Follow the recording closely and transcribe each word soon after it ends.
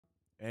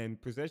and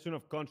possession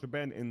of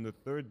contraband in the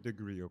 3rd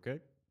degree. Okay.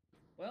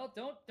 Well,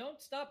 don't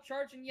stop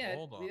charging yet.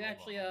 We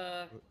actually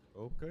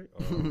Okay.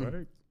 All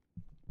right.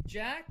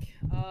 Jack,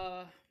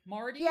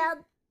 Marty. Yeah.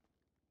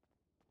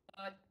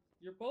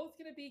 You're both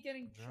gonna be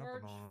getting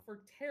charged for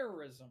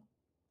terrorism.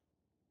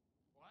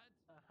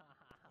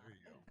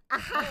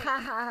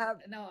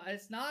 No,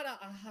 it's not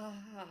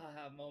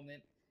a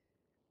moment.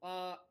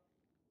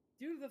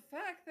 Due to the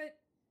fact that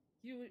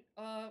you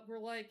were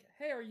like,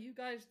 "Hey, are you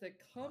guys the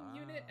cum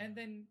unit?" And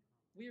then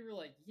we were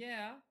like,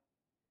 "Yeah."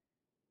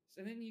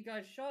 So then you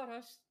guys shot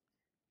us.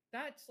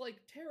 That's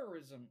like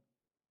terrorism.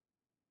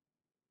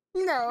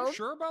 No. Are you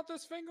sure about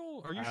this,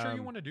 Fingal? Are you sure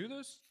you want to do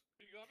this?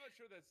 I'm not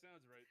sure that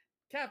sounds right.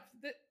 Cap.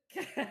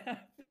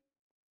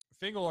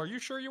 Fingal, are you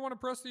sure you want to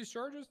press these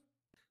charges?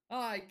 Oh,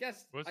 I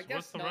guess. What's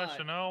the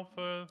rationale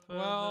for the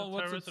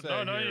what's it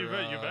terrorism?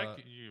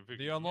 say You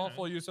the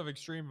unlawful use of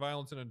extreme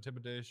violence and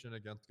intimidation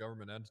against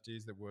government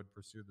entities that would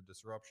pursue the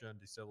disruption,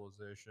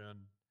 destabilization,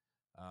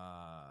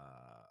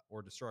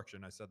 or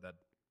destruction. I said that.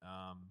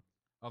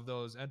 Of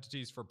those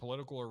entities for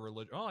political or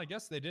religion. Oh, I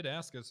guess they did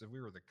ask us if we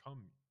were the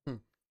cum.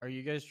 Are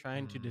you guys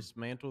trying to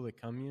dismantle the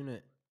cum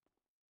unit?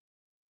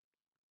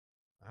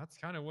 That's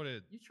kind of what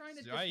it. You trying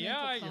to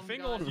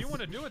Fingal, if you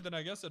want to do it, then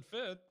I guess it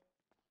fit.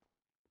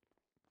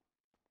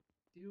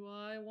 Do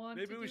I want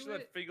to Maybe we should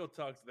let Fingal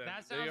talk to them.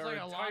 That they sounds are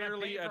like a lot of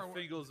entirely at paperwork.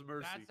 Fingal's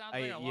mercy. That sounds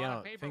like a lot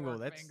of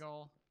paperwork,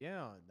 Fingal.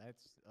 Yeah,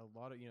 that's a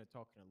lot of,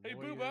 talking to Hey,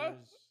 lawyers, Booba.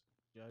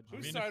 judges.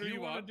 Whose side if are you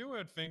you want on? to do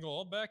it, Fingal,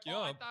 I'll back you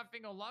Oh, I up. thought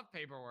Fingal loved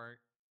paperwork.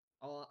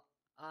 Oh,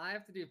 I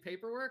have to do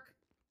paperwork?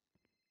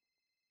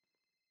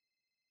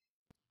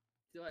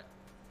 Do it.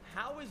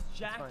 How is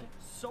Jack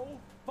so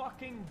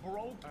fucking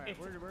broke? Alright, It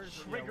we're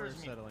triggers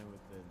me. settling with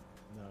the.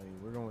 No,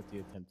 we're going with the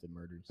attempted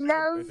murders.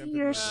 No, Attempted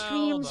your murder.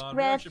 streams, Hold on, we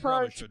graph actually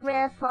probably art, should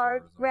graph charge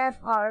art, them graph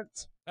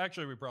art.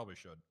 Actually, we probably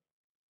should.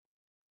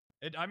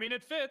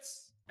 It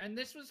fits. And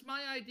this was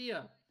my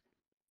idea.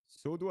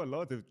 So do a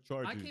lot of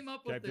charges. I came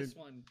up with Captain. this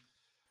one.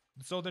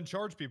 So then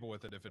charge people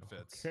with it if it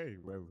fits. Okay,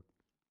 well.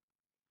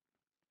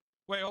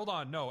 Wait, hold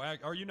on. No,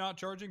 are you not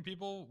charging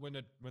people when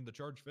the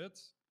charge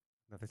fits?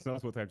 No, that's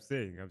not what I'm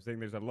saying. I'm saying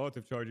there's a lot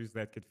of charges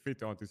that could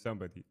fit onto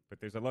somebody, but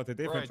there's a lot of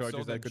different Right, so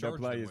charges then that could charge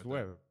apply them as with it.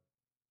 well.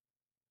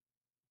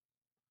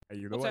 Hey,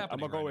 you know What's what?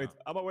 happening I'm gonna right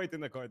I'm gonna wait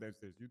in the car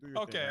downstairs. You do your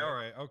Okay, thing. all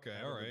right. Okay,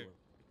 Have a all good right.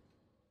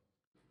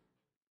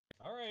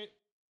 one. All right.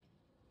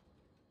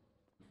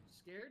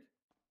 Scared?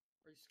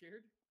 Are you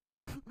scared?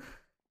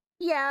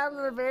 Yeah, a Oh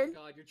little my bit.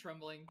 god, you're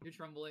trembling. You're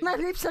trembling. My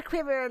lips are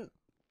quivering.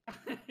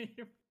 You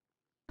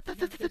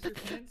wanna piss your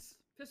pants,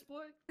 piss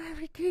boy?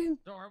 Everything.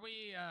 So are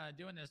we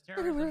doing this I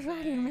don't terrorism want to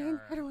lie to you, thing, man.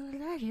 or- I don't want to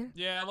lie to you.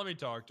 Yeah, let me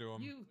talk to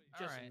him. You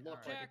just Alright, look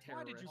alright. like Jack, a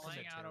why terrorist. did you Playing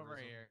commit out over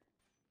terrorism? here.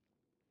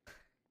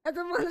 I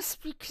don't want to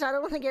speak because I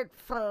don't want to get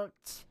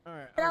fucked. All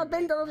right. And I'll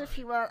bend over if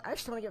you want. I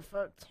just don't want to get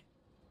fucked.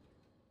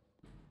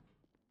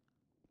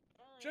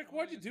 Jack,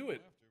 why'd you do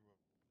it?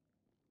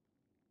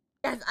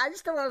 Guys, I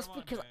just don't want to Come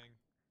speak on,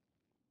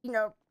 because,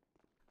 Chang.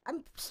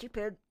 I'm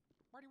stupid.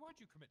 Marty, why'd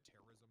you commit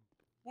terrorism?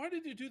 Why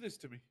did you do this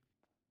to me?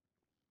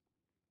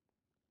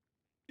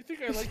 You think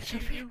I like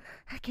cheating you?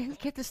 I can't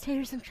get this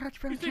terrorism charge,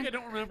 bro. You think I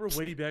don't remember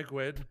way back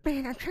when?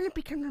 Man, I'm trying to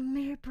become the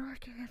mayor, bro. I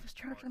can't have this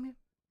charge on me.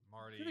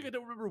 Marty. You think I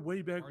don't remember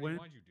way back Marty, when?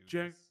 why'd you do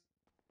Jack? this?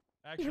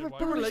 Actually, were why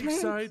boys, Remember would you- man.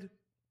 Lakeside?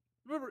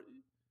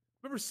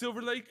 Remember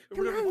Silver Lake? Or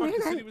Come whatever the on, fuck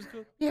the man, city was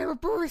called? Yeah, we're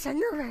boys. I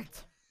know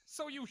that.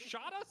 So you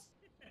shot us?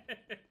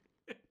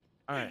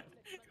 All right.